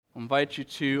I invite you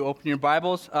to open your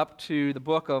Bibles up to the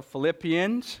book of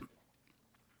Philippians.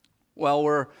 Well,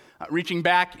 we're reaching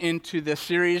back into the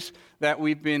series that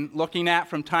we've been looking at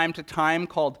from time to time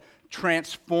called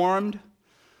Transformed,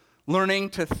 Learning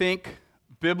to Think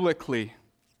Biblically.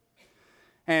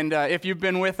 And if you've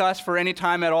been with us for any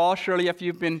time at all, surely if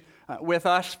you've been with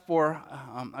us for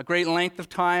a great length of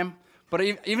time, but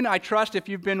even I trust if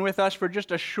you've been with us for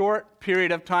just a short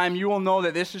period of time, you will know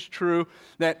that this is true,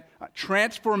 that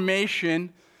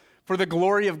transformation for the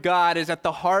glory of God is at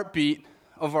the heartbeat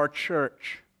of our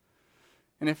church.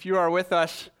 And if you are with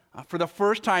us for the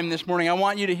first time this morning, I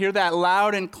want you to hear that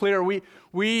loud and clear.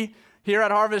 We here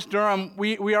at Harvest Durham,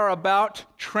 we are about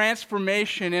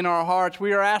transformation in our hearts.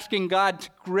 We are asking God to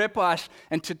grip us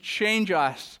and to change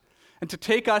us and to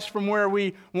take us from where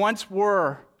we once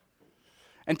were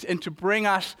and to bring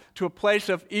us to a place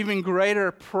of even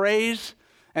greater praise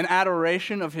and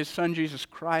adoration of His Son, Jesus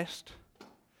Christ.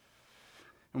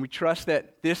 And we trust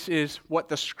that this is what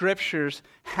the Scriptures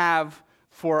have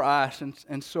for us.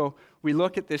 And so we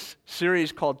look at this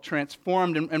series called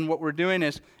Transformed, and what we're doing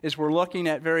is we're looking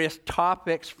at various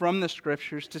topics from the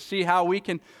Scriptures to see how we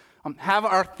can have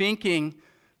our thinking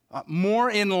more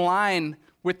in line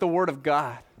with the Word of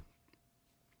God.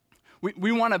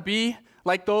 We want to be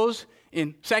like those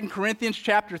in 2 Corinthians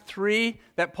chapter 3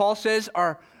 that Paul says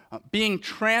are being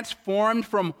transformed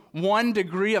from one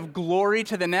degree of glory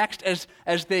to the next as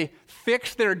they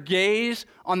fix their gaze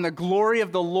on the glory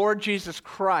of the Lord Jesus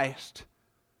Christ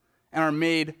and are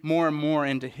made more and more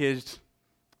into His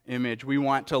image. We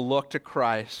want to look to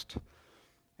Christ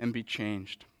and be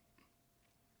changed.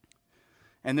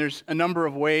 And there's a number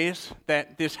of ways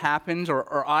that this happens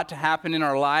or ought to happen in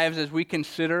our lives as we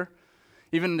consider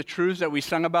even the truths that we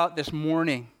sung about this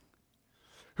morning.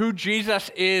 Who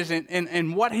Jesus is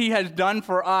and what He has done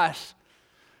for us.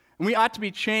 And we ought to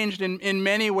be changed in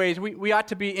many ways. We ought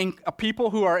to be a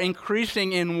people who are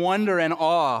increasing in wonder and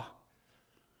awe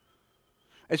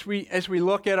as we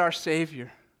look at our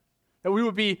Savior. That we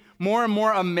would be more and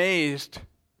more amazed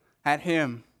at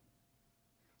Him,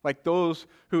 like those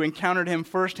who encountered Him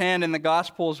firsthand in the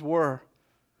Gospels were,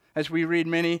 as we read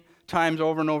many times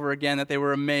over and over again that they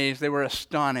were amazed, they were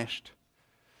astonished.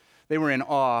 They were in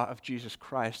awe of Jesus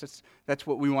Christ. That's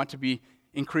what we want to be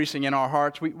increasing in our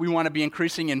hearts. We want to be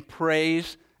increasing in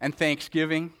praise and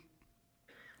thanksgiving.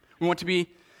 We want to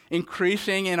be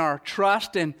increasing in our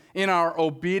trust and in our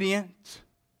obedience.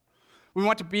 We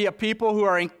want to be a people who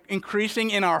are increasing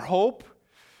in our hope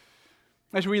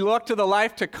as we look to the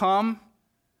life to come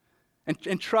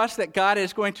and trust that God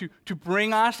is going to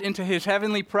bring us into His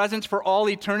heavenly presence for all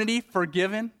eternity,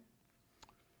 forgiven.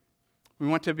 We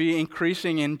want to be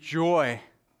increasing in joy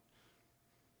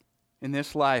in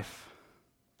this life.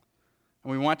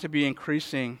 And we want to be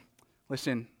increasing,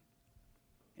 listen,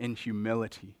 in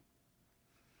humility.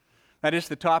 That is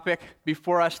the topic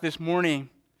before us this morning.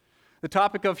 The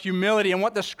topic of humility and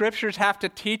what the Scriptures have to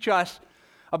teach us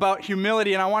about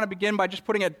humility. And I want to begin by just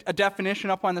putting a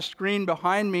definition up on the screen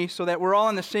behind me so that we're all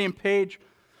on the same page.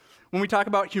 When we talk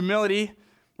about humility,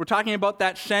 we're talking about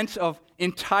that sense of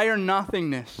entire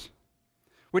nothingness,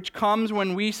 which comes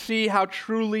when we see how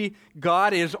truly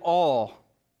God is all,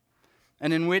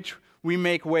 and in which we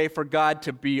make way for God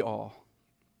to be all.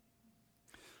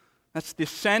 That's the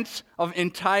sense of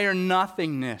entire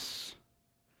nothingness,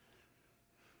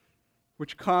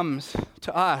 which comes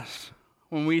to us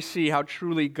when we see how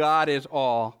truly God is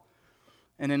all,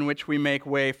 and in which we make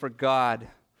way for God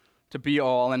to be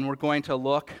all. And we're going to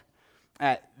look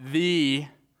at the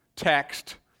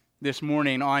text this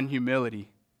morning on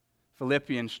humility.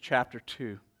 Philippians chapter 2.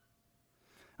 And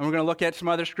we're going to look at some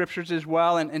other scriptures as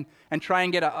well and try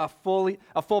and get a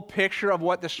full picture of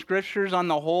what the scriptures on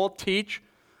the whole teach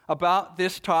about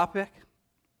this topic.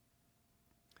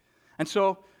 And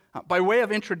so, by way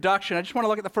of introduction, I just want to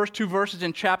look at the first two verses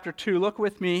in chapter 2. Look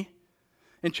with me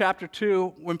in chapter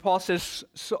 2 when Paul says,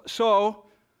 So,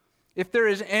 if there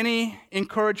is any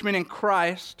encouragement in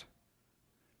Christ,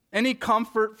 any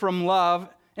comfort from love,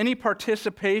 any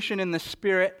participation in the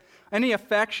Spirit, any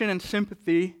affection and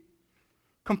sympathy,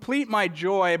 complete my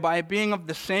joy by being of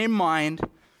the same mind,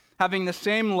 having the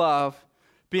same love,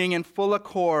 being in full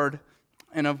accord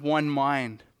and of one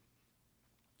mind.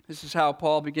 This is how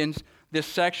Paul begins this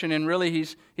section, and really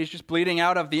he's just bleeding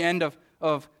out of the end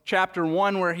of chapter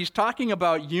 1 where he's talking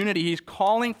about unity. He's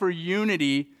calling for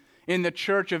unity in the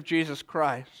church of Jesus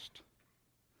Christ.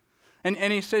 And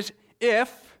he says,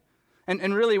 if,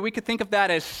 and really we could think of that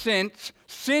as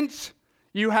since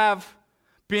you have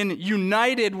been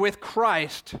united with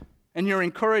Christ, and you're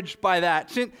encouraged by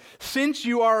that, since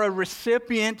you are a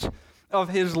recipient of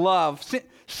his love,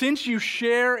 since you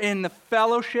share in the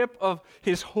fellowship of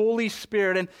his Holy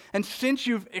Spirit, and since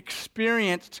you've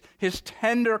experienced his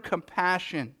tender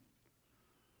compassion,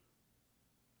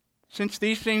 since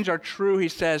these things are true, he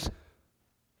says,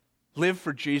 live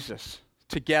for Jesus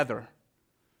together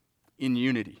in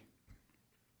unity.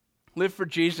 Live for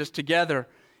Jesus together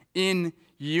in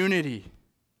unity.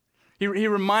 He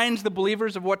reminds the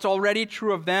believers of what's already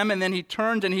true of them, and then he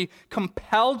turns and he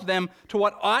compels them to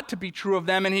what ought to be true of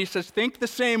them, and he says, think the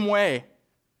same way.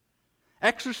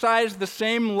 Exercise the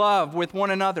same love with one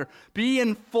another. Be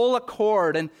in full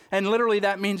accord, and literally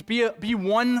that means be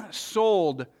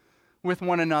one-souled with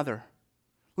one another.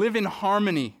 Live in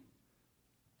harmony.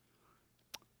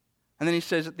 And then he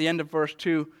says at the end of verse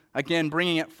 2, again,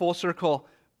 bringing it full circle,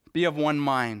 be of one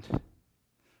mind.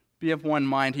 Be of one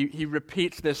mind. He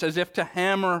repeats this as if to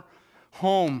hammer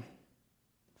home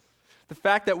the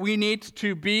fact that we need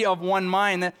to be of one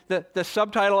mind. The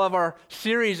subtitle of our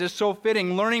series is so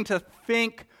fitting, Learning to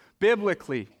Think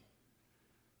Biblically.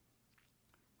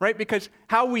 Right? Because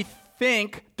how we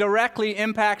think directly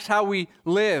impacts how we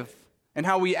live and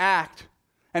how we act.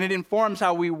 And it informs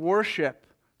how we worship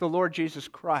the Lord Jesus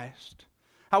Christ.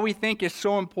 How we think is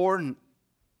so important.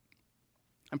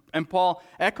 And Paul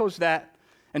echoes that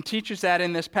and teaches that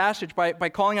in this passage by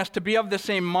calling us to be of the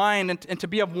same mind and to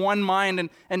be of one mind.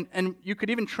 And you could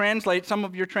even translate, some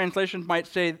of your translations might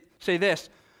say this,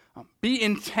 be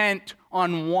intent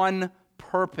on one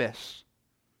purpose.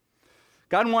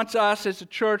 God wants us as a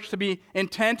church to be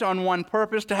intent on one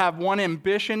purpose, to have one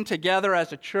ambition together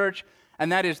as a church,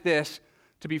 and that is this,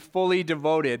 to be fully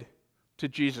devoted to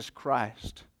Jesus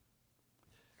Christ.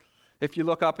 If you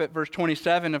look up at verse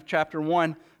 27 of chapter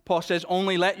 1, Paul says,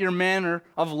 only let your manner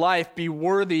of life be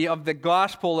worthy of the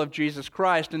gospel of Jesus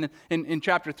Christ. And in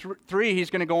chapter 3,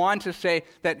 he's going to go on to say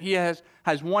that he has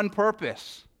one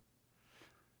purpose.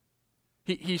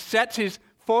 He sets his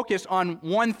focus on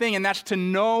one thing, and that's to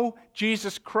know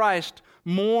Jesus Christ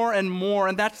more and more.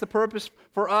 And that's the purpose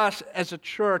for us as a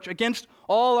church. Against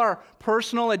all our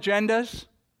personal agendas,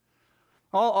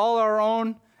 all our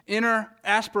own inner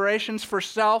aspirations for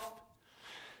self,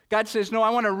 God says, no,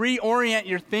 I want to reorient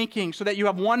your thinking so that you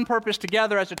have one purpose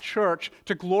together as a church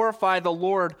to glorify the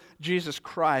Lord Jesus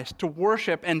Christ, to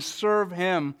worship and serve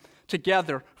him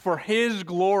together for his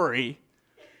glory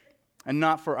and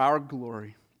not for our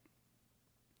glory.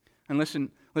 And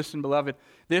listen, beloved,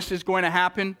 this is going to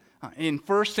happen in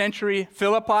first century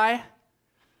Philippi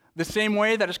the same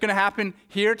way that it's going to happen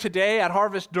here today at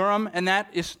Harvest Durham, and that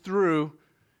is through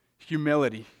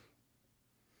humility.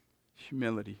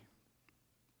 Humility.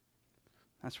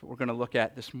 That's what we're going to look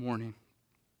at this morning.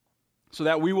 So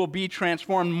that we will be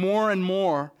transformed more and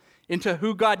more into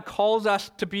who God calls us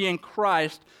to be in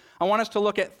Christ. I want us to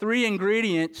look at 3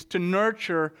 ingredients to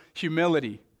nurture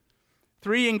humility.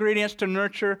 3 ingredients to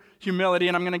nurture humility,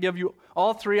 and I'm going to give you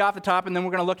all 3 off the top, and then we're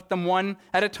going to look at them one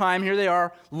at a time. Here they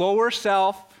are. Lower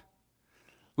self,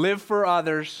 live for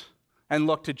others, and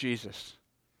look to Jesus.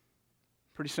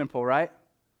 Pretty simple, right?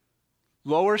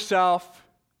 Lower self,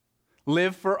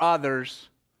 live for others,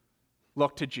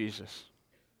 look to Jesus.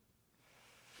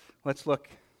 Let's look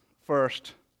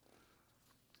first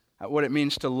at what it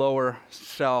means to lower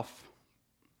self.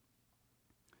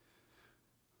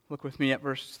 Look with me at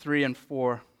verses 3 and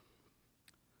 4.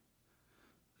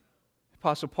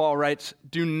 Apostle Paul writes,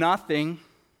 do nothing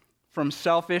from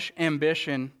selfish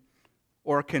ambition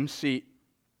or conceit,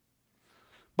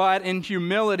 but in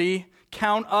humility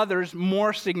count others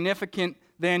more significant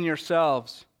than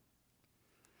yourselves.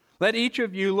 Let each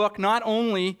of you look not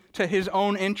only to his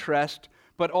own interest,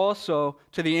 but also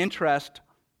to the interest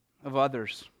of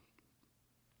others.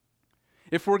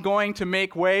 If we're going to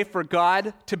make way for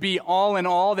God to be all in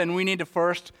all, then we need to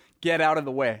first get out of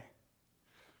the way.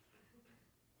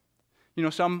 You know,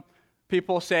 some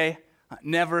people say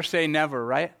never,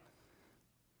 right?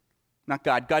 Not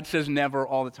God. God says never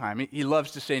all the time. He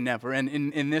loves to say never. And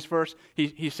in this verse,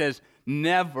 he says,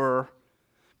 never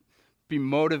be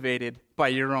motivated by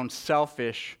your own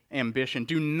selfish ambition.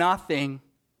 Do nothing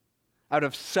out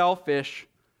of selfish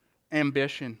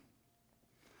ambition.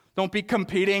 Don't be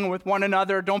competing with one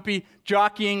another. Don't be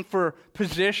jockeying for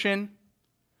position.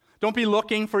 Don't be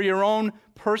looking for your own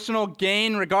personal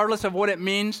gain, regardless of what it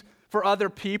means for other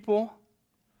people.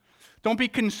 Don't be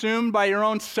consumed by your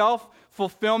own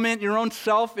self-fulfillment, your own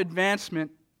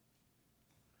self-advancement.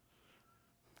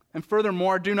 And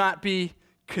furthermore, do not be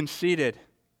conceited.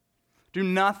 Do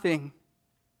nothing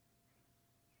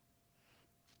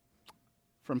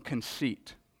from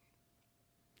conceit.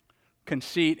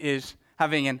 Conceit is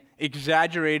having an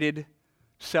exaggerated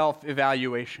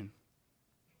self-evaluation.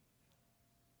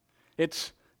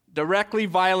 It's directly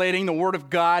violating the Word of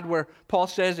God, where Paul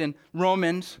says in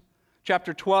Romans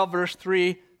chapter 12, verse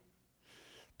 3,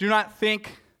 do not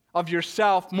think of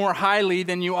yourself more highly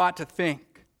than you ought to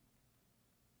think.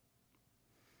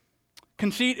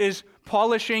 Conceit is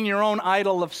polishing your own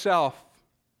idol of self.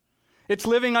 It's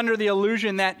living under the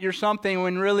illusion that you're something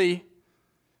when really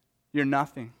you're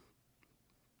nothing.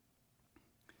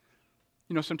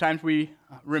 You know, sometimes we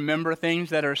remember things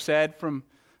that are said from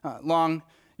long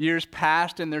years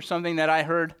past, and there's something that I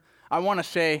heard, I want to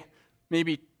say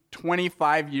maybe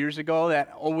 25 years ago,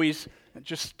 that always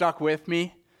just stuck with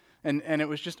me. And it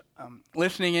was just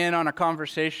listening in on a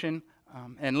conversation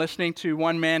and listening to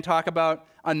one man talk about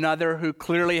another who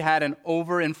clearly had an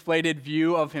overinflated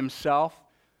view of himself.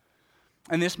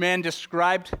 And this man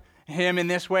described him in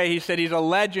this way. He said he's a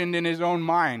legend in his own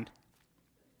mind.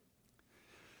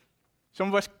 Some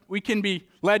of us, we can be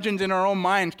legends in our own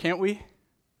minds, can't we?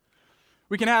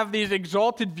 We can have these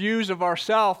exalted views of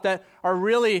ourselves that are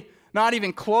really not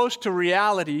even close to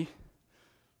reality.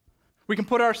 We can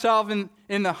put ourselves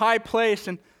in the high place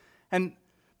and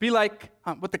be like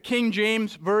what the King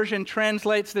James Version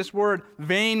translates this word,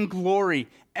 vain glory,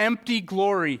 empty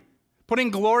glory, putting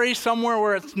glory somewhere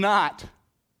where it's not.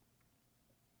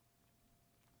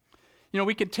 You know,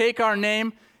 we could take our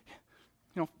name.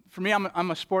 You know, for me,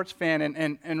 I'm a sports fan,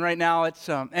 and right now it's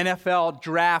NFL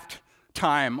draft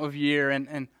time of year,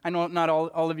 and I know not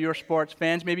all of you are sports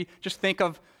fans. Maybe just think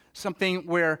of something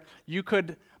where you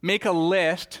could make a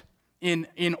list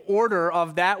in order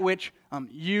of that which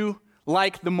you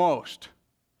like the most.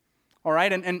 All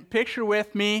right, and picture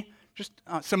with me just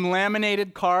some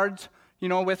laminated cards, you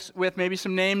know, with maybe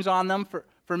some names on them.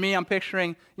 For me, I'm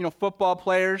picturing, you know, football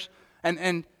players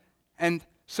and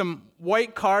some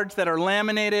white cards that are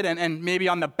laminated, and maybe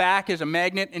on the back is a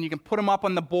magnet, and you can put them up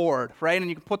on the board, right? And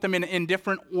you can put them in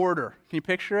different order. Can you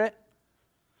picture it?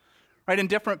 Right? And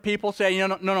different people say, you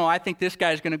know, no, I think this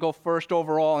guy's going to go first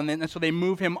overall, and so they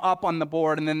move him up on the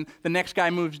board, and then the next guy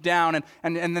moves down,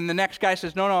 and then the next guy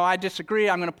says, no, I disagree,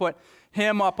 I'm going to put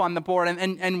him up on the board,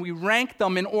 and we rank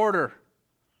them in order.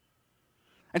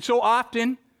 And so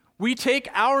often, we take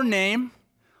our name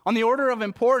on the order of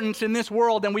importance in this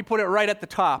world, and we put it right at the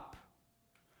top.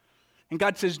 And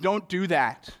God says, don't do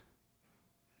that.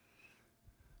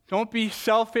 Don't be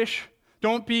selfish.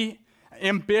 Don't be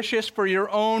ambitious for your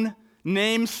own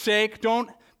name's sake. Don't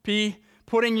be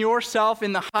putting yourself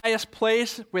in the highest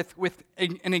place with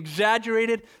an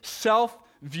exaggerated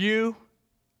self-view.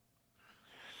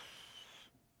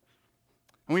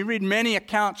 And we read many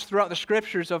accounts throughout the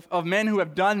Scriptures of men who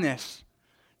have done this.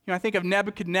 You know, I think of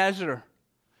Nebuchadnezzar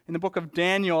in the book of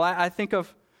Daniel. I think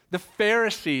of the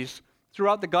Pharisees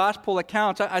throughout the gospel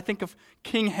accounts. I think of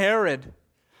King Herod,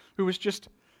 who was just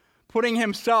putting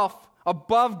himself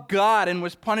above God and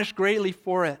was punished greatly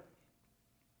for it.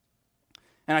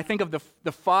 And I think of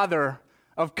the father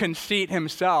of conceit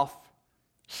himself,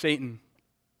 Satan.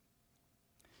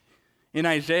 In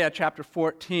Isaiah chapter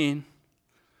 14,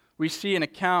 we see an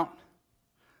account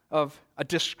of a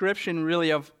description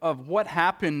really of what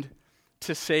happened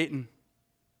to Satan.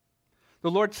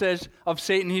 The Lord says of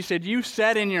Satan, he said, you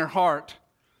said in your heart,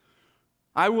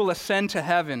 I will ascend to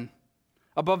heaven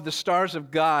above the stars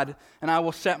of God, and I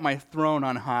will set my throne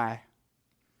on high.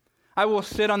 I will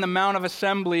sit on the mount of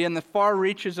assembly in the far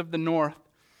reaches of the north.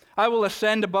 I will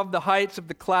ascend above the heights of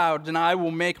the clouds, and I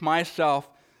will make myself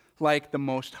like the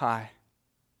Most High.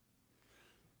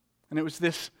 And it was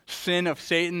this sin of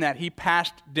Satan that he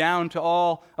passed down to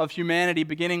all of humanity,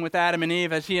 beginning with Adam and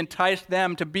Eve, as he enticed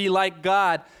them to be like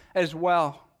God as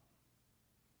well.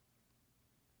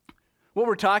 What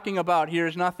we're talking about here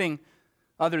is nothing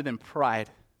other than pride.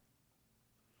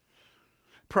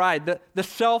 Pride, the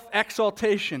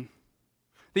self-exaltation,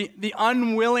 the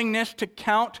unwillingness to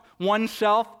count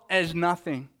oneself as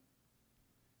nothing.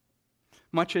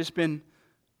 Much has been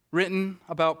written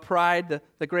about pride.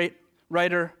 The great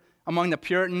writer among the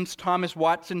Puritans, Thomas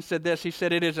Watson, said this. He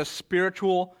said, it is a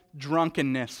spiritual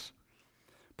drunkenness.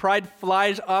 Pride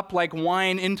flies up like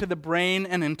wine into the brain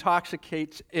and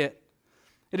intoxicates it.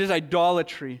 It is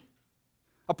idolatry.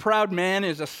 A proud man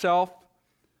is a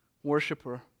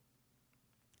self-worshiper.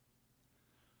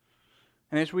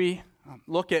 And as we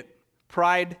look at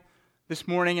pride this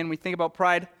morning and we think about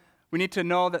pride, we need to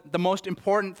know that the most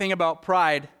important thing about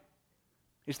pride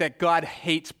is that God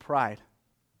hates pride.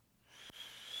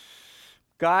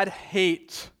 God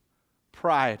hates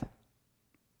pride. I'm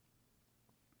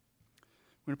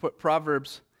going to put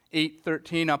Proverbs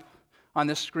 8:13 up on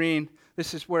the screen.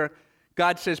 This is where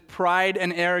God says, pride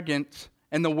and arrogance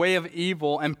and the way of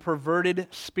evil and perverted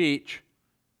speech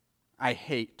I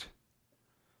hate.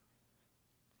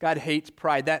 God hates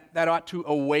pride. That ought to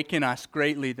awaken us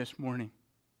greatly this morning.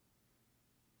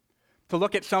 To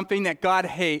look at something that God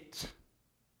hates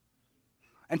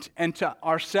and to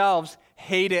ourselves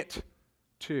hate it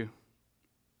too.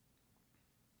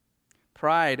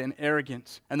 Pride and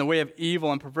arrogance and the way of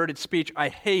evil and perverted speech I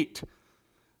hate,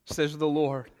 says the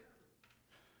Lord.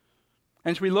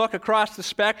 As we look across the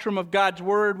spectrum of God's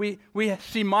Word, we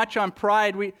see much on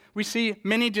pride. We see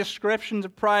many descriptions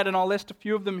of pride, and I'll list a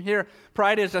few of them here.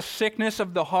 Pride is a sickness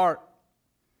of the heart.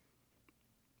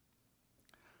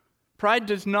 Pride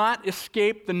does not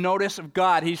escape the notice of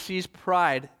God. He sees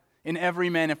pride in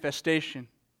every manifestation.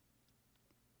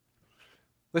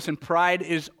 Listen, pride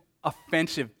is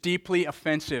offensive, deeply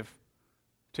offensive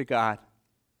to God.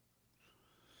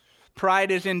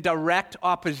 Pride is in direct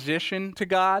opposition to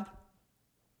God.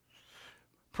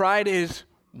 Pride is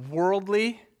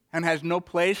worldly and has no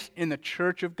place in the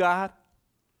church of God.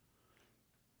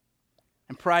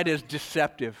 And pride is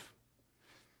deceptive.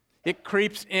 It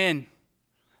creeps in.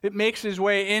 It makes its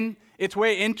way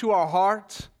into our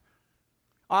hearts,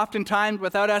 oftentimes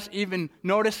without us even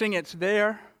noticing it's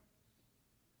there.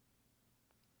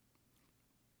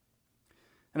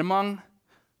 And among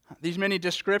these many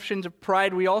descriptions of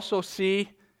pride, we also see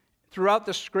throughout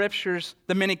the Scriptures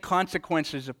the many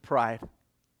consequences of pride.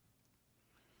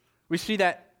 We see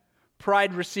that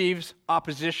pride receives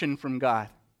opposition from God.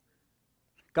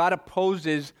 God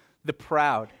opposes the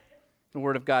proud, the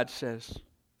Word of God says.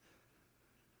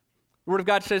 The Word of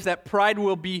God says that pride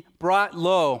will be brought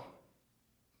low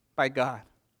by God.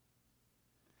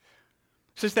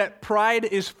 It says that pride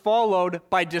is followed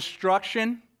by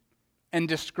destruction and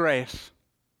disgrace.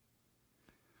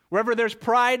 Wherever there's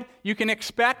pride, you can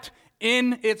expect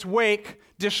in its wake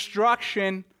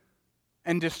destruction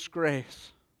and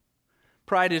disgrace.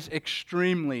 Pride is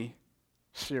extremely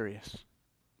serious.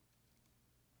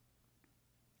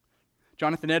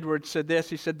 Jonathan Edwards said this.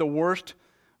 He said, "The worst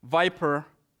viper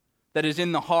that is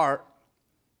in the heart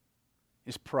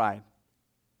is pride.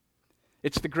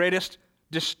 It's the greatest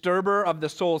disturber of the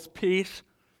soul's peace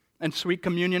and sweet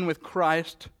communion with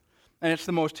Christ, and it's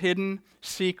the most hidden,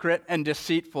 secret, and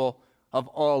deceitful of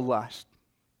all lust."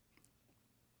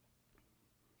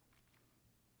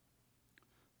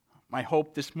 My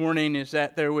hope this morning is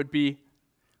that there would be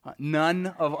none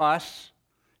of us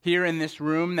here in this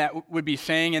room that would be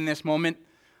saying in this moment,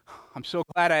 "I'm so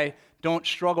glad I don't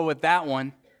struggle with that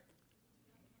one."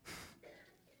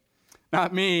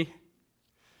 Not me.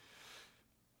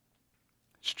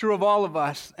 It's true of all of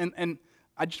us. And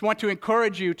I just want to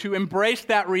encourage you to embrace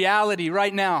that reality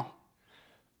right now.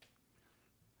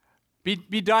 Be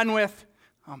done with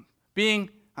being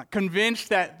convinced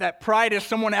that pride is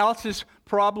someone else's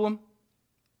problem.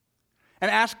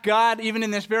 And ask God, even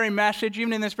in this very message,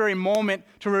 even in this very moment,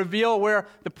 to reveal where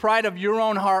the pride of your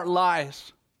own heart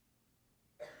lies.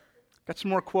 Got some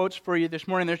more quotes for you this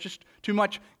morning. There's just too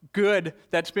much good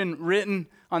that's been written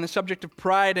on the subject of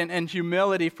pride and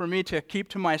humility for me to keep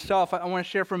to myself. I want to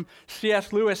share from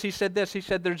C.S. Lewis. He said this. He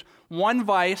said, "There's one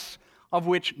vice of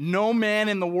which no man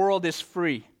in the world is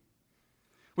free,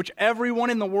 which everyone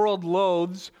in the world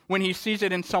loathes when he sees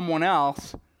it in someone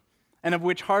else, and of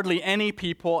which hardly any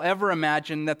people ever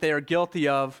imagine that they are guilty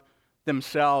of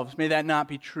themselves. May that not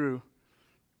be true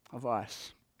of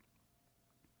us."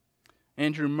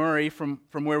 Andrew Murray, from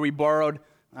where we borrowed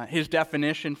his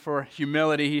definition for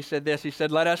humility, he said this. He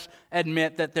said, "Let us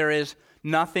admit that there is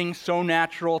nothing so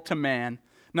natural to man,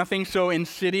 nothing so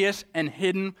insidious and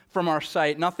hidden from our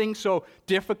sight, nothing so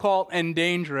difficult and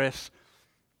dangerous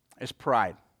as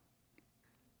pride."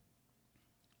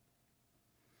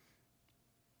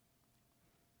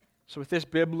 So with this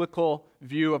biblical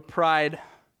view of pride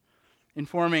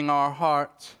informing our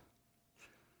hearts,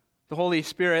 the Holy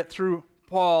Spirit, through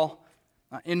Paul,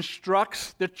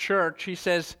 instructs the church, he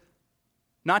says,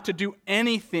 not to do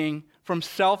anything from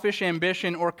selfish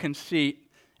ambition or conceit,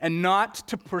 and not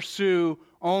to pursue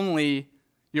only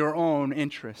your own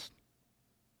interest.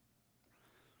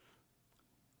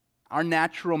 Our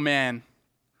natural man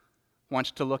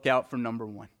wants to look out for number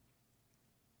one.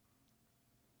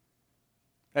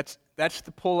 That's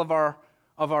the pull of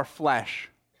our flesh.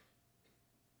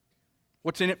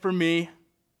 What's in it for me?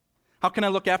 How can I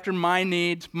look after my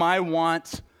needs, my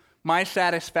wants, my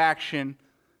satisfaction,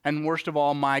 and worst of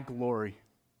all, my glory?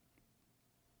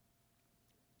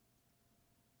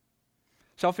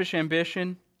 Selfish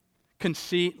ambition,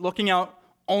 conceit, looking out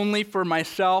only for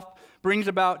myself brings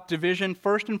about division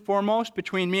first and foremost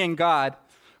between me and God,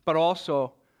 but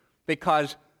also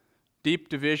because deep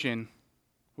division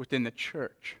within the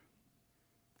church.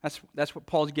 That's what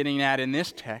Paul's getting at in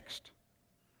this text.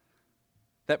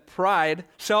 that pride,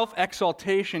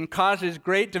 self-exaltation, causes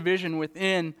great division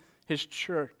within his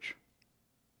church.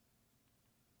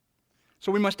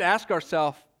 So we must ask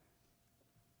ourselves,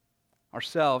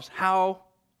 how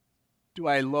do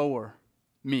I lower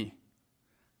me?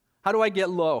 How do I get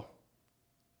low?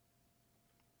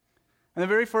 And the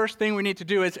very first thing we need to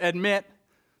do is admit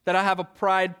that I have a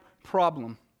pride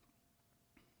problem.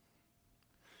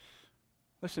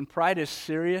 Listen, pride is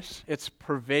serious, it's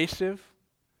pervasive,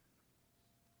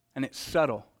 and it's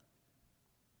subtle.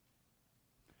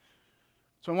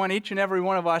 So I want each and every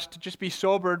one of us to just be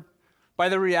sobered by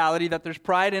the reality that there's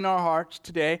pride in our hearts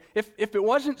today. If it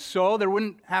wasn't so, there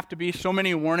wouldn't have to be so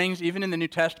many warnings, even in the New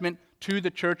Testament, to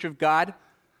the church of God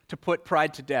to put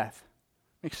pride to death.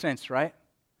 Makes sense, right?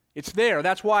 It's there.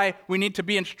 That's why we need to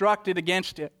be instructed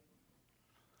against it.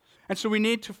 And so we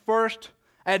need to first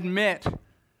admit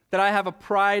that I have a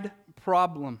pride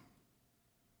problem.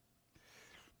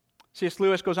 C.S.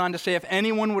 Lewis goes on to say, if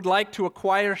anyone would like to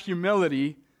acquire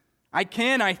humility, I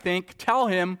think, tell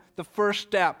him the first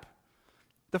step.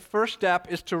 The first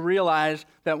step is to realize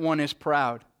that one is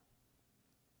proud.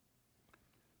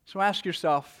 So ask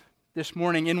yourself this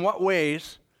morning, in what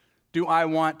ways do I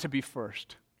want to be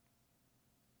first?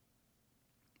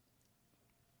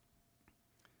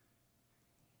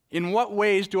 In what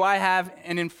ways do I have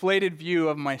an inflated view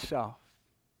of myself?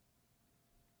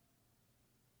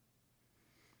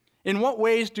 In what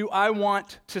ways do I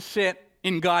want to sit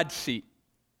in God's seat?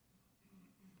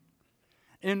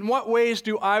 In what ways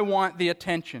do I want the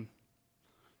attention?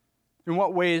 In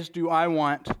what ways do I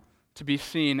want to be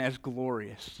seen as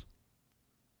glorious?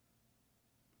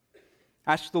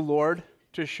 Ask the Lord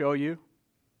to show you,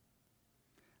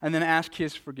 and then ask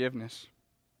His forgiveness.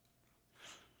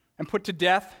 And put to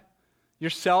death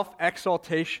your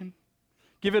self-exaltation.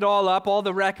 Give it all up, all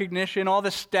the recognition, all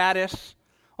the status,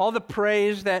 all the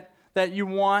praise that you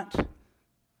want,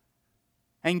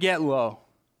 and get low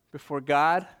before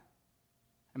God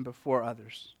and before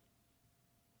others.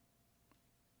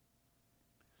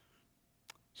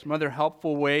 Some other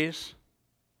helpful ways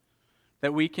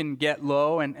that we can get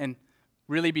low and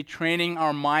really be training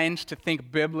our minds to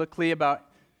think biblically about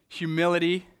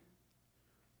humility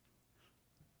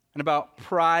and about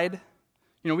pride.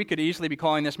 You know, we could easily be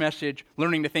calling this message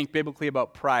learning to think biblically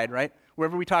about pride, right?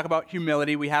 Wherever we talk about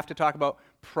humility, we have to talk about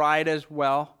pride as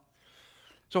well.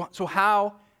 So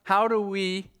how do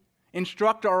we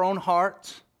instruct our own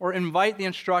hearts or invite the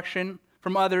instruction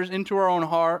from others into our own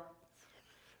heart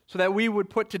so that we would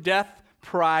put to death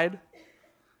pride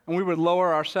and we would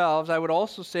lower ourselves? I would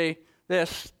also say this: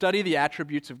 study the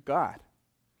attributes of God.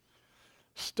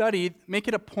 Make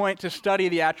it a point to study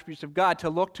the attributes of God, to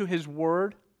look to His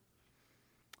Word,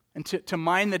 and to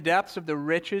mine the depths of the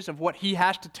riches of what He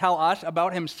has to tell us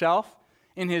about Himself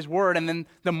in His Word. And then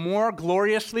the more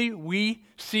gloriously we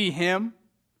see Him,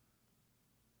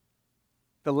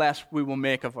 the less we will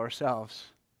make of ourselves.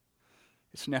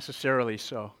 It's necessarily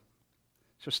so.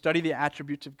 So study the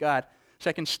attributes of God.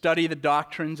 Second, study the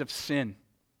doctrines of sin.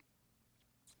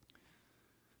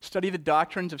 Study the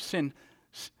doctrines of sin.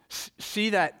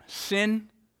 See that sin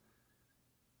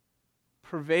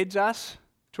pervades us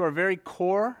to our very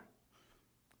core,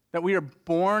 that we are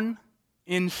born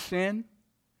in sin,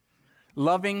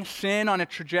 loving sin on a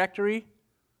trajectory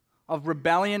of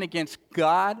rebellion against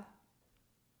God.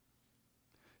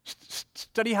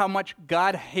 Study how much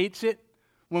God hates it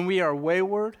when we are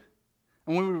wayward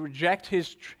and when we reject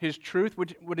His truth,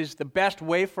 what is the best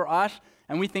way for us,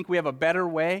 and we think we have a better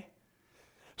way.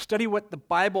 Study what the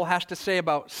Bible has to say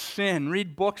about sin.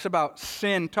 Read books about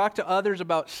sin. Talk to others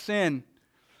about sin.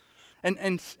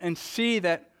 And see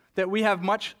that we have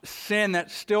much sin that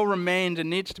still remains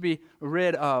and needs to be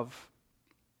rid of.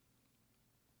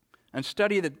 And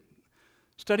study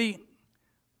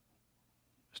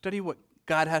what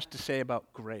God has to say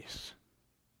about grace.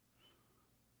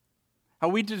 How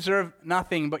we deserve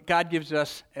nothing, but God gives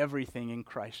us everything in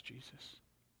Christ Jesus.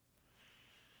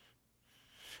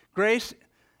 Grace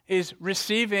is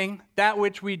receiving that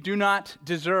which we do not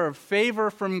deserve,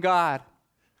 favor from God.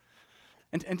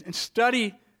 And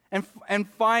study and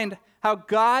find how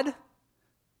God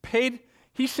paid.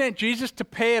 He sent Jesus to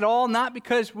pay it all, not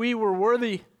because we were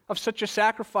worthy of such a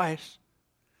sacrifice,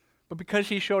 but because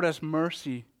He showed us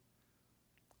mercy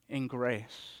and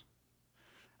grace.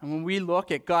 And when we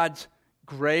look at God's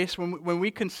grace, when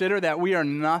we consider that we are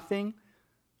nothing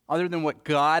other than what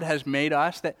God has made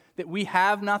us, that we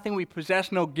have nothing, we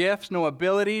possess no gifts, no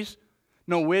abilities,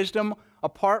 no wisdom,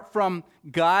 apart from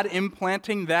God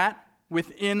implanting that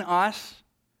within us,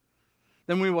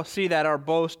 then we will see that our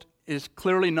boast is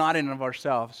clearly not in of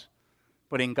ourselves,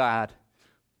 but in God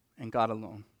and God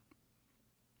alone.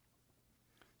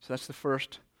 So that's the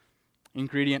first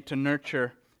ingredient to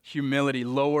nurture humility,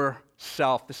 lower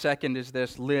self. The second is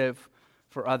this: live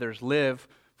for others. Live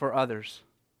for others.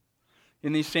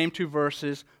 In these same two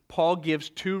verses, Paul gives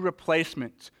two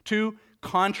replacements, two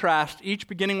contrasts, each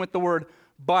beginning with the word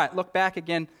but. Look back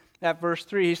again at verse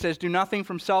 3. He says, "Do nothing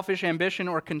from selfish ambition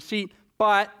or conceit,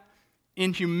 but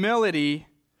in humility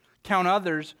count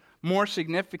others more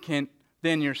significant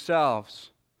than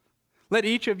yourselves. Let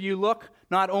each of you look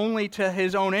not only to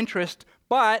his own interest,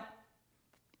 but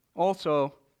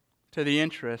also to the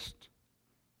interest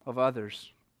of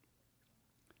others."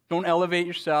 Don't elevate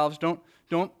yourselves.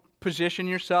 Don't position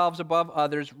yourselves above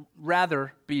others.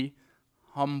 Rather, be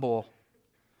humble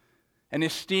and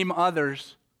esteem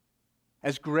others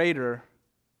as greater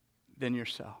than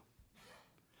yourself.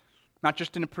 Not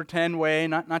just in a pretend way,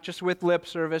 not just with lip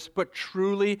service, but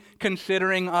truly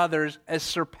considering others as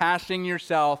surpassing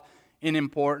yourself in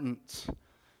importance.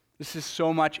 This is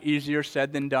so much easier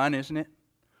said than done, isn't it?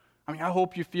 I mean, I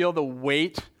hope you feel the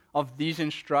weight of these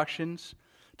instructions.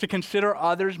 To consider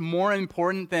others more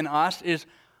important than us is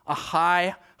a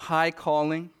high, high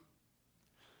calling.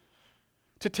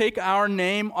 To take our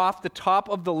name off the top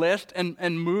of the list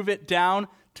and move it down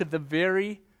to the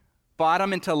very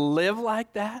bottom and to live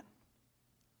like that.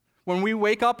 When we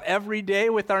wake up every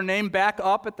day with our name back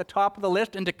up at the top of the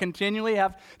list and to continually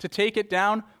have to take it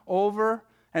down over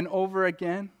and over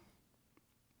again.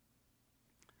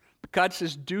 But God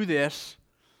says, do this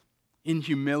in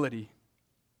humility.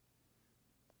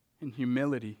 In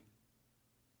humility.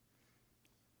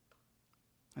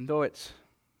 And though it's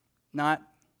not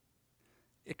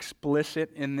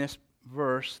explicit in this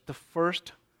verse, the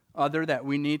first other that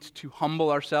we need to humble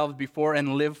ourselves before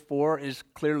and live for is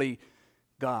clearly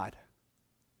God.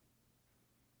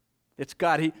 It's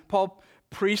God. Paul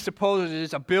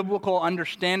presupposes a biblical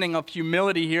understanding of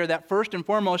humility here, that first and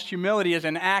foremost, humility is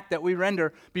an act that we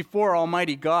render before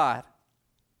Almighty God.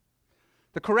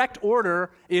 The correct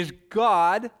order is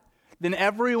God, then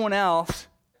everyone else,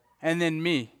 and then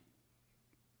me.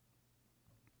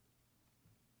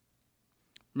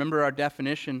 Remember our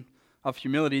definition of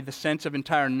humility, the sense of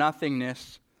entire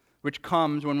nothingness, which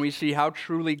comes when we see how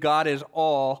truly God is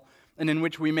all, and in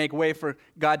which we make way for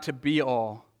God to be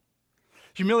all.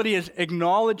 Humility is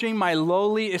acknowledging my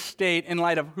lowly estate in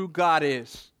light of who God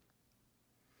is.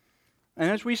 And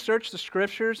as we search the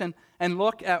Scriptures and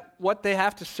look at what they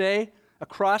have to say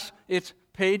across its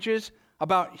pages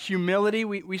about humility,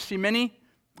 we see many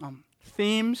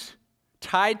themes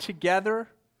tied together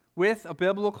with a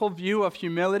biblical view of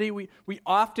humility. We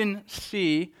often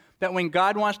see that when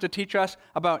God wants to teach us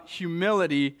about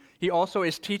humility, He also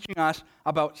is teaching us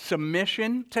about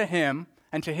submission to Him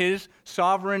and to His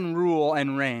sovereign rule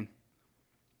and reign.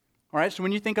 All right, so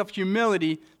when you think of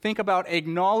humility, think about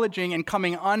acknowledging and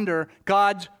coming under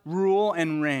God's rule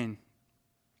and reign.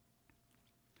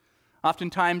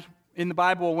 Oftentimes in the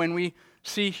Bible, when we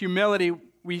see humility,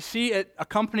 we see it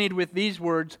accompanied with these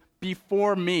words,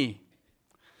 "before me."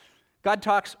 God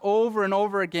talks over and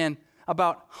over again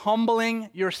about humbling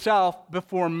yourself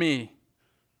before me.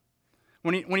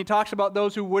 When he talks about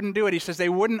those who wouldn't do it, he says they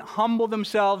wouldn't humble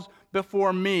themselves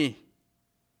before me.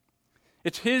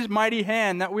 It's His mighty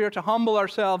hand that we are to humble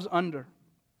ourselves under.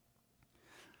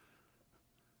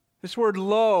 This word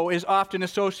low is often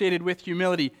associated with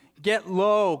humility. Get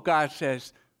low, God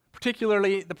says.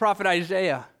 Particularly the prophet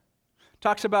Isaiah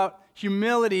talks about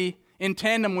humility in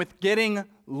tandem with getting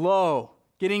low,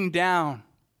 getting down.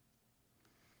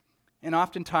 And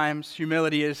oftentimes,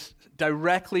 humility is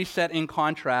directly set in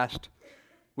contrast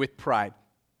with pride.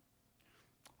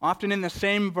 Often in the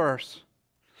same verse,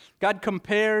 God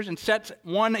compares and sets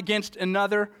one against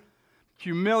another,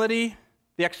 humility,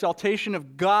 the exaltation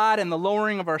of God and the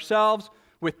lowering of ourselves,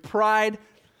 with pride,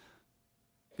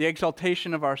 the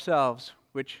exaltation of ourselves,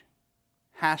 which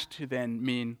has to then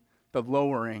mean the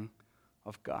lowering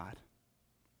of God.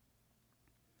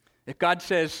 If God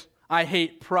says, I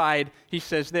hate pride, He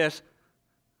says this,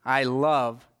 I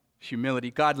love humility.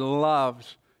 God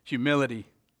loves humility.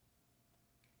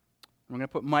 I'm going to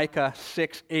put Micah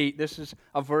 6:8. This is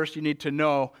a verse you need to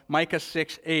know. Micah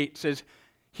 6:8 says,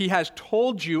 He has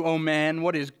told you, O man,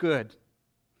 what is good.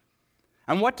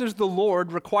 And what does the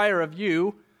Lord require of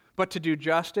you but to do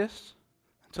justice,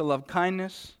 to love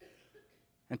kindness,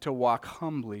 and to walk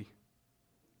humbly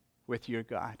with your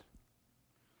God?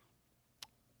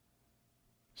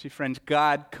 See, friends,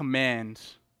 God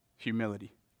commands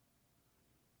humility.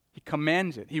 He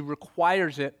commands it. He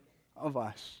requires it of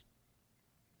us.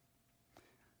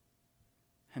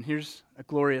 And here's a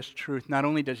glorious truth. Not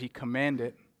only does He command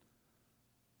it,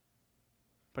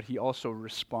 but He also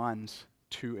responds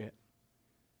to it.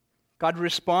 God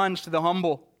responds to the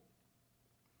humble.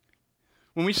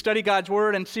 When we study God's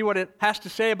word and see what it has to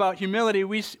say about humility,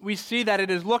 we see that it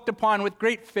is looked upon with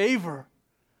great favor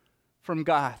from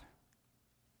God.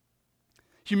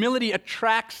 Humility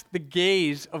attracts the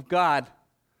gaze of God.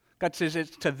 God says,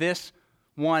 it's to this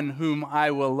one whom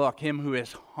I will look, him who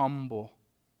is humble.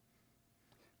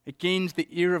 It gains the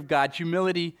ear of God.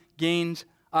 Humility gains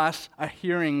us a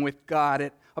hearing with God.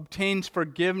 It obtains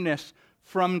forgiveness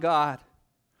from God.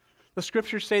 The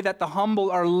scriptures say that the humble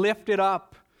are lifted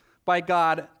up by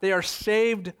God. They are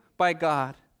saved by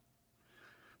God.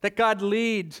 That God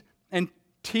leads and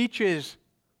teaches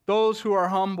those who are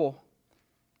humble,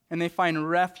 and they find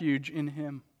refuge in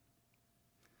him.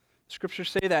 Scriptures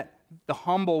say that the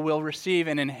humble will receive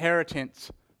an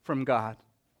inheritance from God,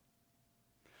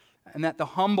 and that the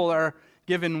humble are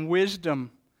given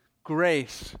wisdom,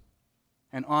 grace,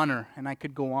 and honor, and I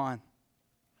could go on.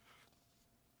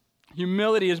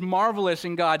 Humility is marvelous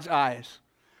in God's eyes,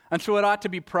 and so it ought to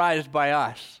be prized by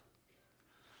us.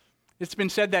 It's been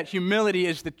said that humility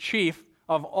is the chief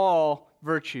of all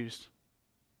virtues.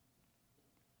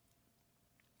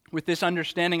 With this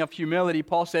understanding of humility,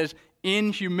 Paul says,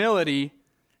 in humility,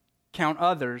 count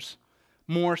others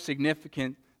more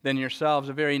significant than yourselves.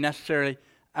 A very necessary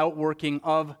outworking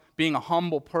of being a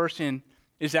humble person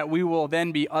is that we will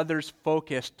then be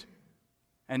others-focused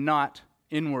and not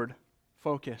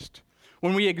inward-focused.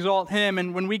 When we exalt him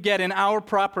and when we get in our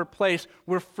proper place,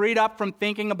 we're freed up from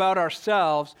thinking about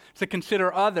ourselves to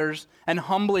consider others and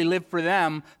humbly live for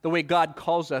them the way God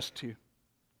calls us to.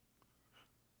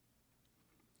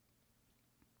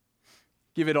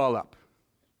 Give it all up.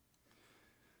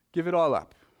 Give it all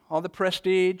up. All the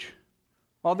prestige,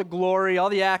 all the glory, all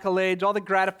the accolades, all the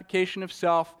gratification of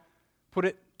self, put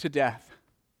it to death.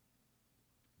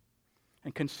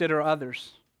 And consider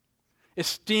others.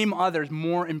 Esteem others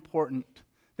more important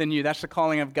than you. That's the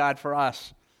calling of God for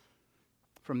us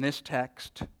from this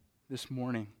text this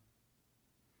morning.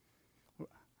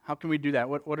 How can we do that?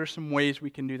 What are some ways we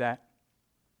can do that?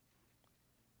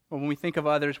 Well, when we think of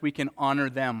others, we can honor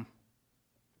them.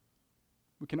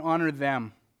 We can honor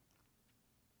them.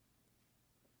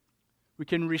 We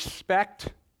can respect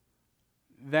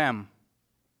them.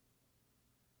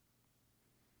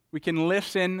 We can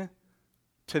listen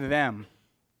to them.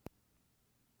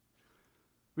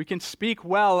 We can speak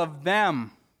well of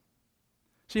them.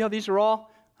 See how these are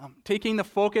all taking the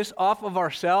focus off of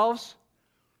ourselves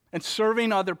and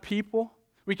serving other people?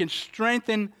 We can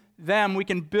strengthen them. We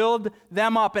can build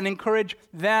them up and encourage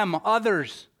them,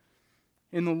 others,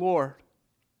 in the Lord.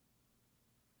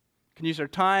 We can use our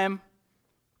time.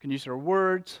 We can use our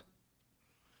words.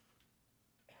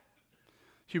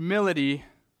 Humility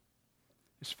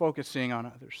is focusing on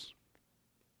others.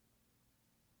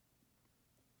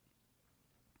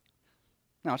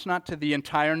 Now, it's not to the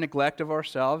entire neglect of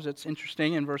ourselves. It's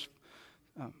interesting in verse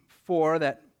 4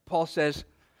 that Paul says,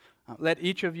 let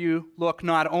each of you look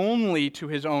not only to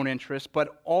his own interest,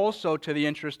 but also to the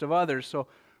interest of others. So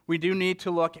we do need to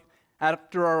look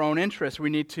after our own interests. We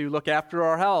need to look after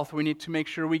our health. We need to make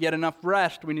sure we get enough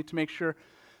rest. We need to make sure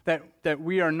that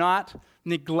we are not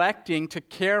neglecting to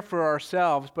care for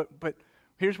ourselves. But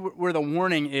here's where the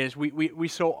warning is. We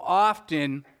so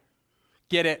often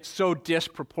get it so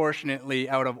disproportionately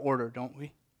out of order, don't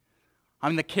we?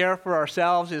 The care for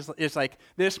ourselves is like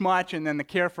this much, and then the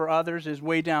care for others is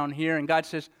way down here. And God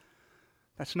says,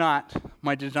 that's not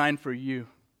my design for you.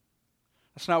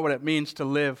 That's not what it means to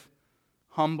live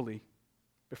humbly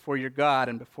before your God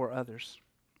and before others.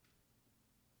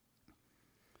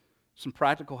 Some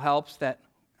practical helps that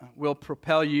will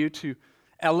propel you to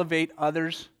elevate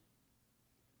others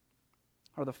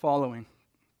are the following.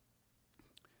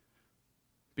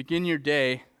 Begin your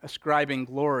day ascribing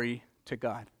glory to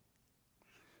God.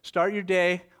 Start your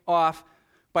day off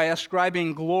by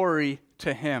ascribing glory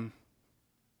to him.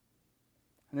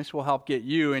 And this will help get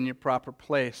you in your proper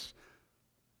place.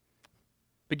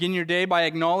 Begin your day by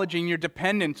acknowledging your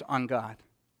dependence on God.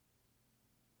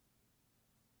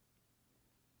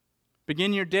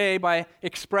 Begin your day by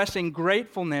expressing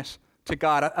gratefulness to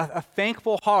God. A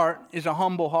thankful heart is a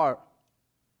humble heart.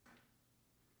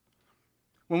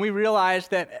 When we realize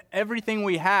that everything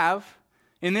we have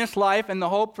in this life and the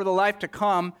hope for the life to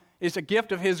come is a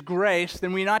gift of his grace,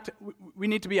 then we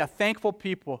need to be a thankful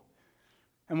people.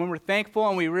 And when we're thankful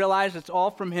and we realize it's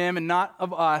all from him and not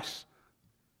of us,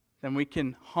 then we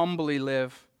can humbly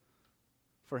live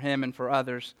for him and for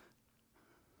others.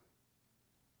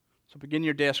 So begin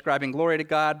your day ascribing glory to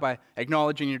God by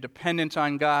acknowledging your dependence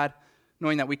on God,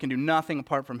 knowing that we can do nothing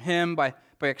apart from him, by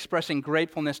expressing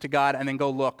gratefulness to God, and then go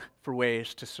look for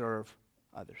ways to serve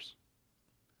others.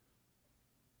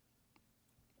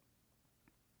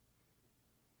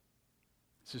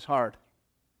 This is hard.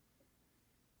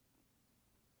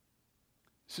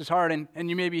 This is hard, and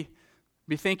you may be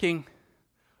thinking,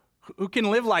 who can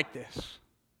live like this?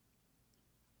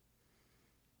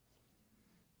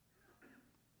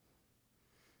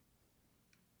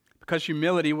 Because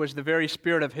humility was the very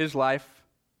spirit of his life,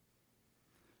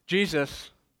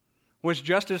 Jesus was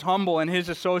just as humble in his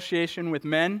association with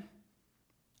men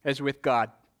as with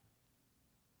God.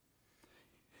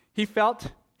 He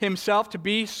felt himself to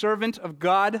be servant of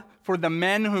God for the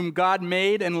men whom God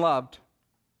made and loved.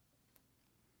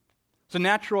 As a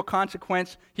natural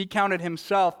consequence, he counted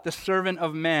himself the servant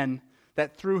of men,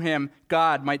 that through him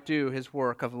God might do his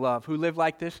work of love. Who lived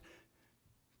like this?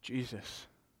 Jesus.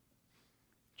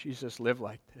 Jesus lived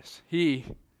like this. He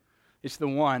is the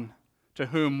one to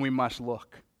whom we must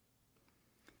look.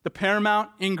 The paramount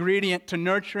ingredient to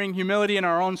nurturing humility in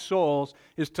our own souls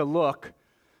is to look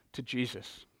to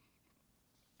Jesus.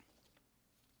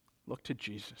 Look to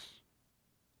Jesus.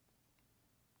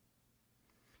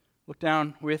 Look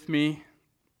down with me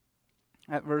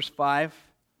at verse 5.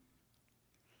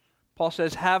 Paul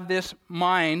says, have this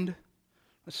mind.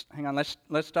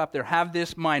 Let's stop there. Have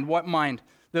this mind. What mind?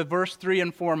 The verse 3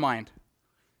 and 4 mind.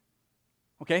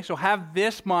 Okay, so have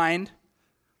this mind,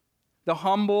 the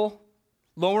humble,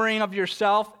 lowering of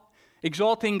yourself,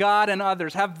 exalting God and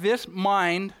others. Have this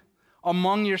mind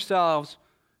among yourselves,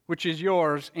 which is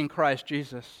yours in Christ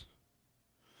Jesus,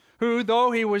 who,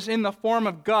 though he was in the form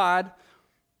of God,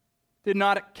 did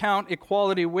not count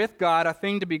equality with God a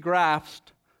thing to be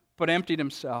grasped, but emptied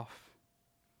himself,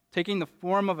 taking the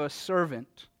form of a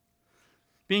servant,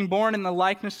 being born in the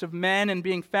likeness of men and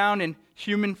being found in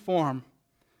human form.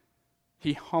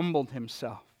 He humbled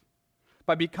himself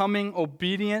by becoming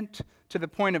obedient to the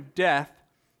point of death,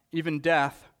 even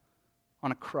death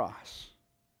on a cross.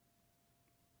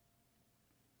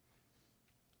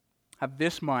 Have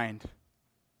this mind.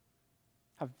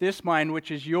 Have this mind which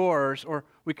is yours, or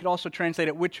we could also translate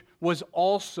it, which was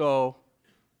also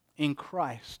in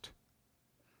Christ.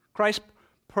 Christ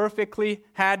perfectly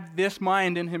had this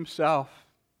mind in himself.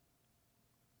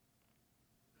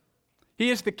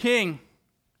 He is the King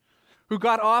who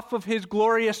got off of his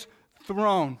glorious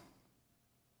throne.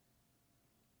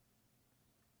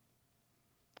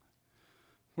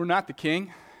 We're not the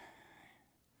King,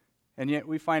 and yet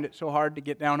we find it so hard to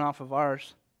get down off of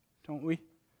ours, don't we?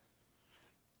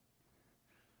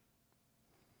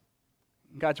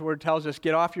 God's word tells us,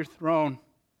 get off your throne.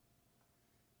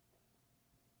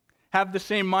 Have the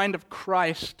same mind of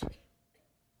Christ,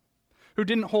 who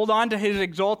didn't hold on to his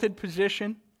exalted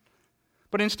position,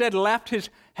 but instead left his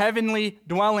heavenly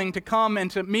dwelling to come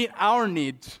and to meet our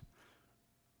needs.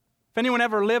 If anyone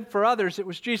ever lived for others, it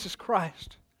was Jesus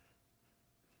Christ.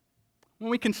 When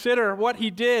we consider what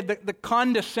he did, the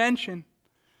condescension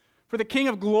for the King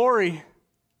of glory,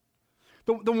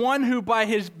 the one who by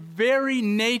his very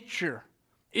nature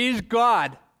is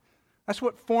God. That's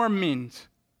what form means.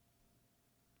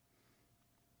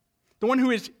 The one who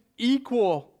is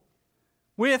equal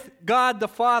with God the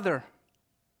Father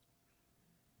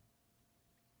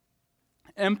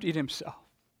emptied himself.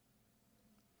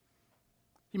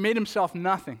 He made himself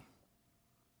nothing.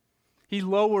 He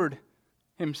lowered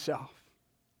himself.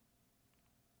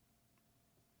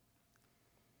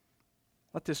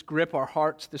 Let this grip our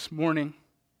hearts this morning.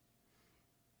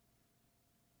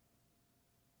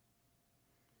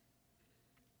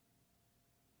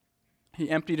 He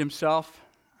emptied himself,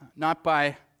 not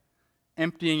by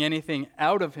emptying anything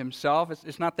out of himself.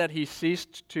 It's not that he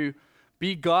ceased to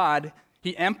be God.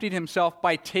 He emptied himself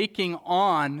by taking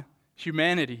on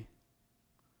humanity.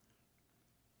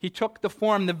 He took the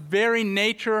form, the very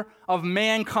nature of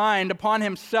mankind upon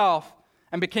himself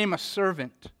and became a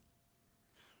servant.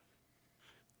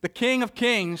 The King of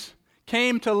Kings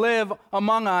came to live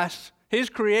among us, his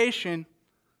creation,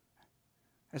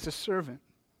 as a servant.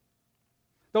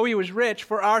 Though he was rich,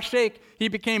 for our sake, he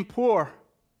became poor.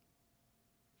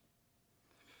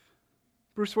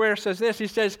 Bruce Ware says this. He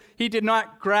says, he did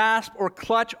not grasp or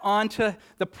clutch onto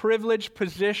the privileged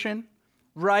position,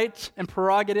 rights, and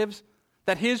prerogatives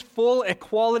that his full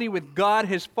equality with God,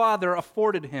 his Father,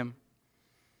 afforded him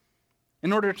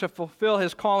in order to fulfill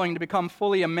his calling to become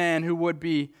fully a man who would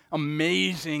be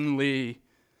amazingly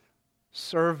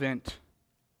servant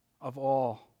of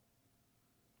all.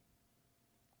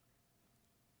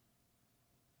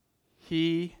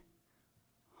 He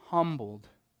humbled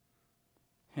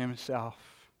himself.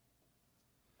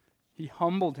 He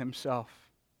humbled himself.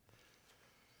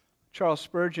 Charles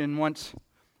Spurgeon once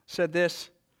said this.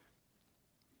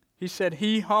 He said,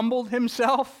 he humbled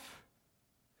himself.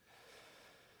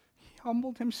 He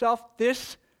humbled himself.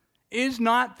 This is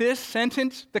not this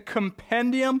sentence the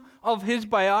compendium of his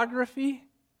biography?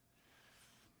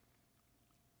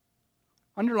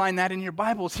 Underline that in your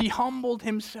Bibles. He humbled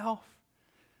himself.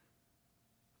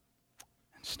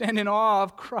 And stand in awe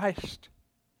of Christ.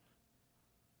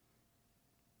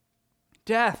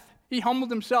 Death. He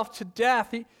humbled himself to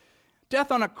death.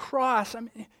 Death on a cross. I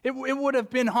mean, it would have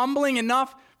been humbling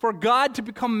enough for God to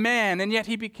become man, and yet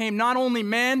he became not only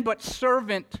man, but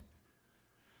servant.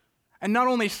 And not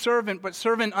only servant, but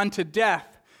servant unto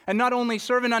death. And not only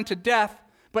servant unto death,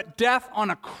 but death on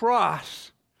a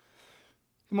cross.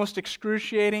 The most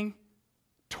excruciating,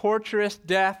 torturous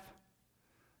death.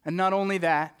 And not only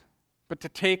that, but to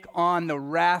take on the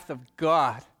wrath of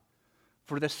God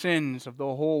for the sins of the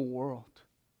whole world.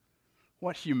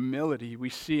 What humility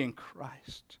we see in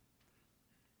Christ,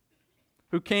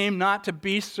 who came not to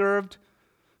be served,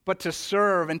 but to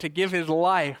serve and to give his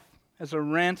life as a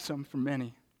ransom for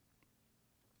many.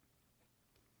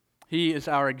 He is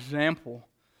our example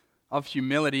of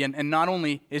humility, and not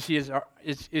only is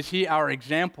he our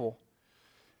example,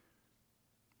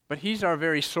 but he's our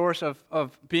very source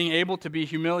of being able to be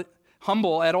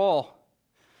humble at all.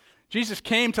 Jesus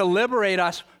came to liberate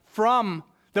us from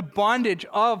the bondage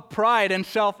of pride and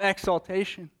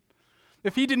self-exaltation.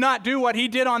 If he did not do what he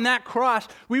did on that cross,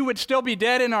 we would still be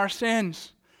dead in our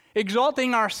sins,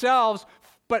 exalting ourselves,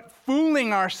 but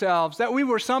fooling ourselves that we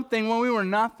were something when we were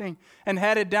nothing and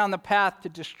headed down the path to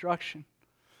destruction.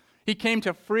 He came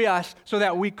to free us so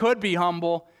that we could be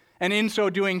humble, and in so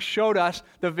doing showed us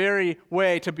the very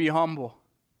way to be humble.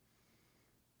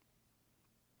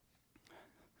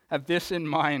 Have this in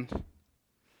mind.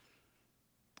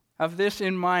 Have this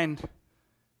in mind.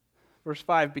 Verse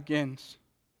 5 begins.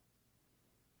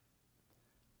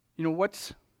 You know,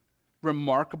 what's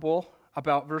remarkable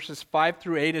about verses 5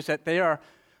 through 8 is that they are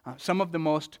some of the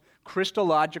most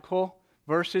Christological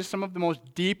verses, some of the most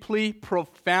deeply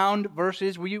profound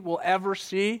verses we will ever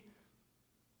see.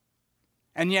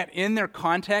 And yet in their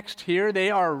context here,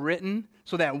 they are written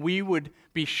so that we would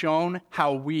be shown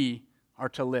how we are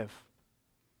to live.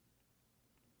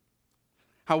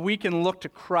 How we can look to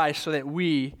Christ so that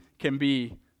we can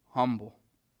be humble.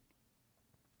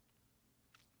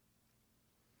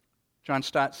 John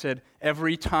Stott said,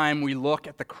 every time we look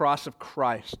at the cross of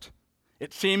Christ,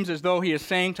 it seems as though he is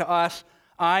saying to us,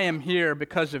 I am here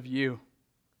because of you.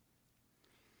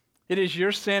 It is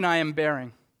your sin I am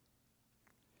bearing.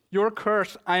 Your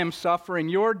curse I am suffering.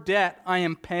 Your debt I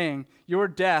am paying. Your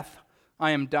death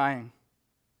I am dying.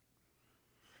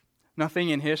 Nothing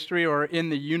in history or in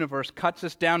the universe cuts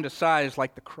us down to size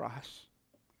like the cross.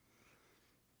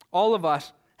 All of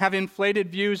us have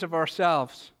inflated views of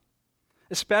ourselves,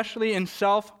 especially in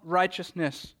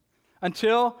self-righteousness,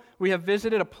 until we have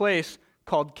visited a place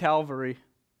called Calvary.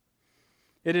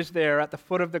 It is there at the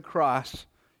foot of the cross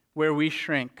where we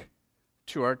shrink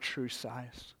to our true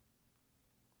size.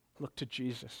 Look to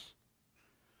Jesus.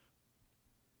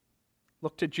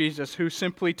 Look to Jesus, who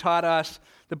simply taught us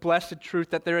the blessed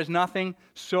truth that there is nothing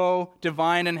so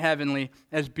divine and heavenly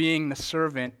as being the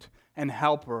servant and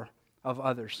helper of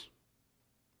others.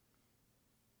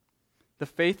 The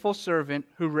faithful servant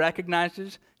who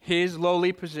recognizes his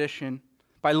lowly position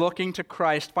by looking to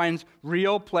Christ finds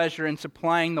real pleasure in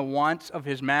supplying the wants of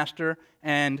his master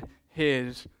and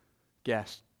his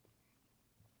guest.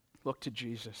 Look to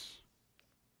Jesus.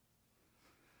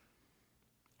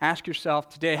 Ask yourself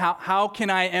today, how can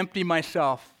I empty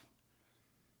myself?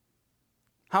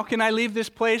 How can I leave this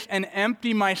place and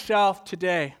empty myself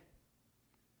today?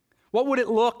 What would it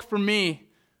look for me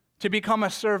to become a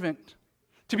servant?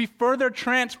 To be further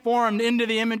transformed into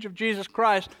the image of Jesus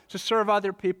Christ to serve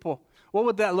other people? What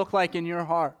would that look like in your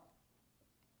heart?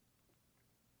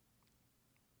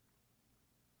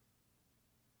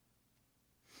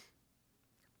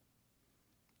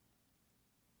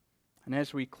 And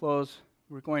as we close,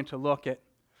 we're going to look at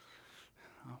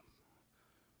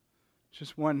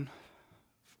just one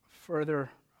further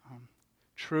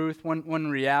truth, one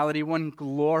reality, one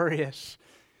glorious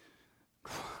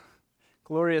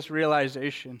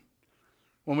realization.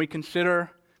 When we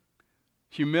consider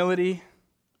humility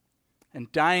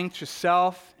and dying to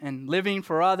self and living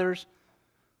for others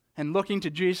and looking to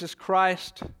Jesus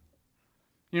Christ.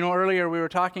 You know, earlier we were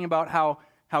talking about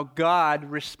how God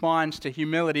responds to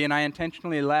humility, and I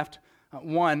intentionally left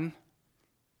one,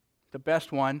 the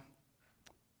best one,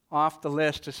 off the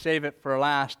list to save it for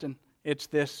last, and it's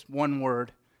this one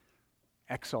word,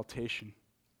 exaltation.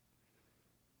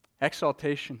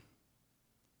 Exaltation.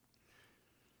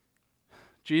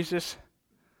 Jesus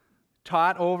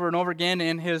taught over and over again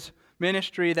in his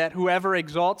ministry that whoever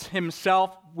exalts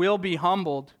himself will be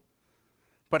humbled,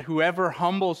 But whoever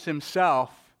humbles himself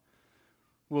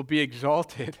will be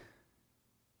exalted.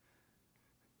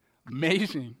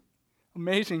 Amazing.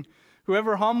 Amazing.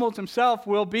 Whoever humbles himself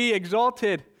will be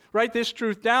exalted. Write this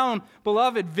truth down,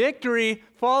 beloved. Victory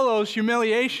follows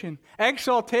humiliation.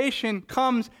 Exaltation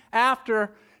comes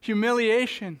after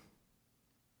humiliation.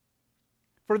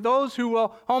 For those who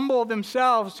will humble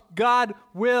themselves, God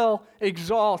will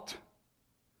exalt.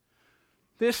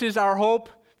 This is our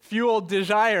hope-fueled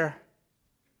desire.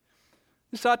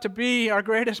 This ought to be our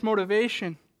greatest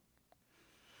motivation.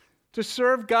 To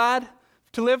serve God,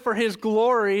 to live for His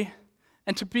glory,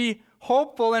 and to be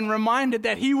hopeful and reminded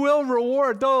that He will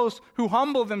reward those who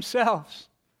humble themselves.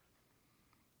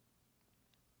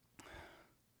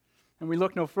 And we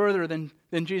look no further than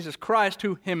Jesus Christ,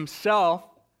 who Himself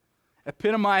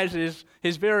epitomizes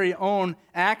His very own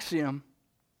axiom.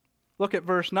 Look at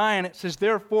verse 9. It says,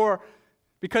 therefore,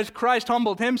 because Christ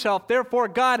humbled Himself, therefore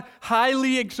God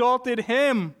highly exalted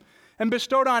Him and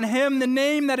bestowed on Him the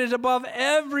name that is above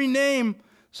every name,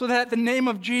 so that at the name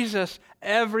of Jesus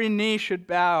every knee should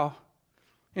bow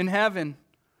in heaven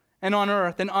and on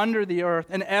earth and under the earth,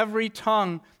 and every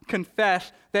tongue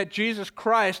confess that Jesus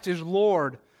Christ is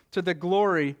Lord, to the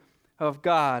glory of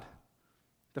God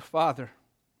the Father.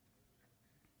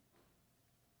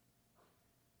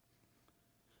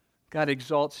 God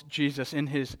exalts Jesus in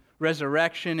His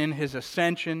resurrection, in His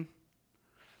ascension,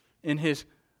 in His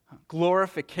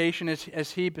glorification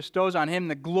as He bestows on Him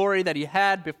the glory that He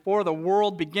had before the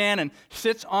world began and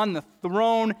sits on the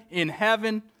throne in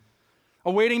heaven,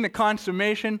 awaiting the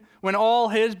consummation when all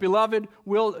His beloved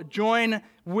will join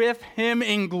with Him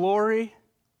in glory.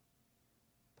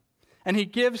 And He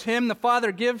gives Him, the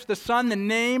Father gives the Son the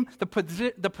name, the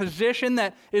position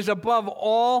that is above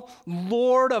all,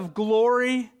 Lord of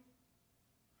glory.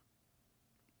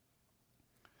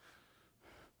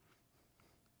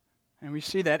 And we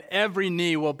see that every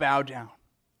knee will bow down.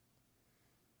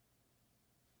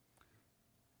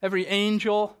 Every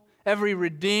angel, every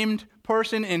redeemed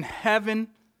person in heaven,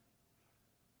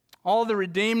 all the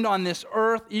redeemed on this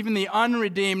earth, even the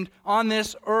unredeemed on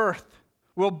this earth,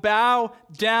 will bow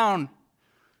down.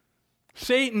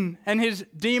 Satan and his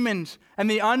demons and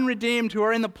the unredeemed who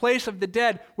are in the place of the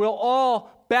dead will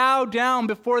all bow down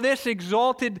before this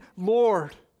exalted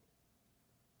Lord.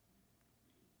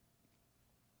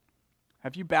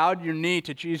 Have you bowed your knee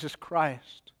to Jesus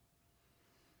Christ?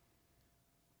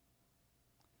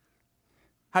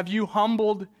 Have you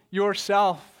humbled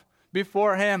yourself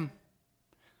before Him?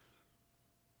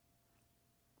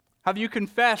 Have you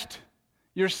confessed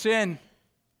your sin,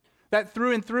 that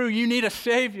through and through you need a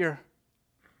Savior?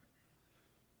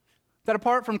 That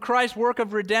apart from Christ's work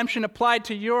of redemption applied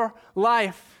to your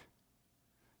life,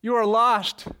 you are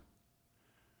lost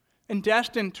and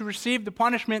destined to receive the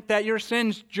punishment that your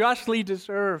sins justly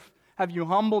deserve. Have you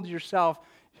humbled yourself?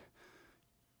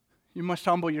 You must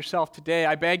humble yourself today.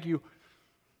 I beg you,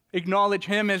 acknowledge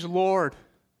Him as Lord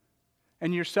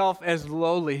and yourself as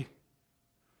lowly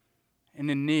and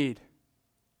in need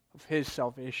of His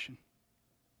salvation.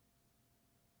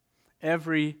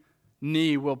 Every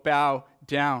knee will bow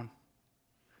down.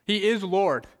 He is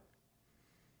Lord.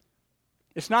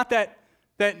 It's not that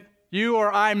you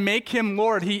or I make Him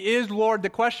Lord. He is Lord. The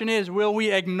question is, will we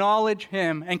acknowledge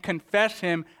Him and confess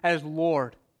Him as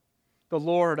Lord, the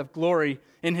Lord of glory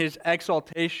in His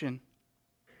exaltation?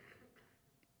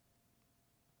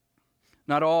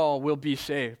 Not all will be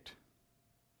saved,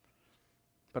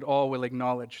 but all will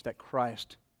acknowledge that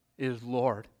Christ is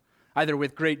Lord, either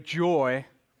with great joy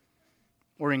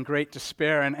or in great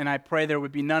despair. And I pray there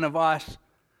would be none of us,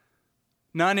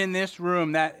 none in this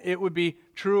room, that it would be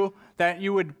true that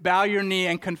you would bow your knee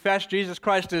and confess Jesus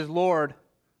Christ as Lord,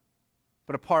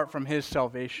 but apart from His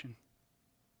salvation.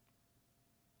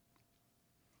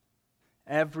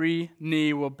 Every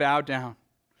knee will bow down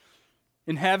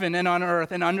in heaven and on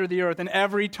earth and under the earth, and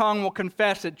every tongue will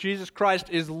confess that Jesus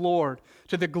Christ is Lord,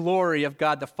 to the glory of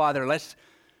God the Father. Let's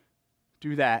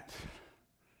do that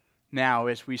now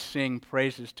as we sing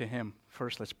praises to Him.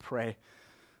 First, let's pray.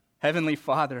 Heavenly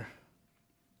Father,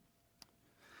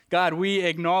 God, we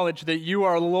acknowledge that You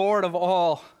are Lord of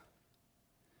all,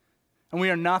 and we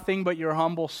are nothing but Your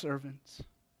humble servants.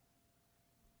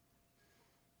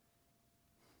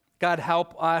 God,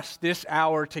 help us this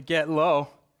hour to get low,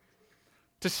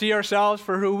 to see ourselves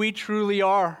for who we truly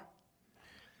are.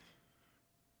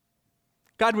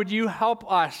 God, would You help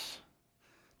us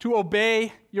to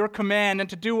obey Your command and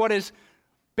to do what is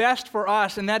best for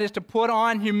us, and that is to put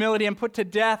on humility and put to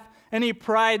death any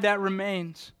pride that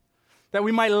remains, that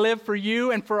we might live for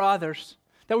You and for others,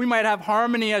 that we might have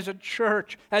harmony as a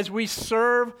church, as we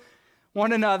serve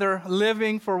one another,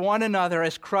 living for one another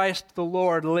as Christ the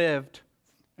Lord lived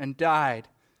and died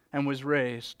and was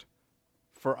raised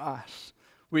for us.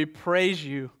 We praise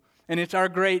you, and it's our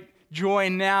great joy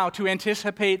now to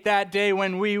anticipate that day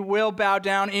when we will bow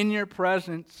down in your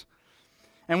presence,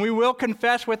 and we will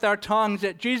confess with our tongues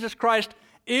that Jesus Christ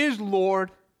is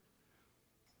Lord,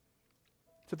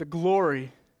 to the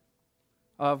glory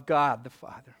of God the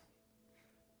Father.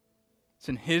 It's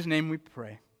in his name we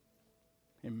pray.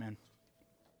 Amen.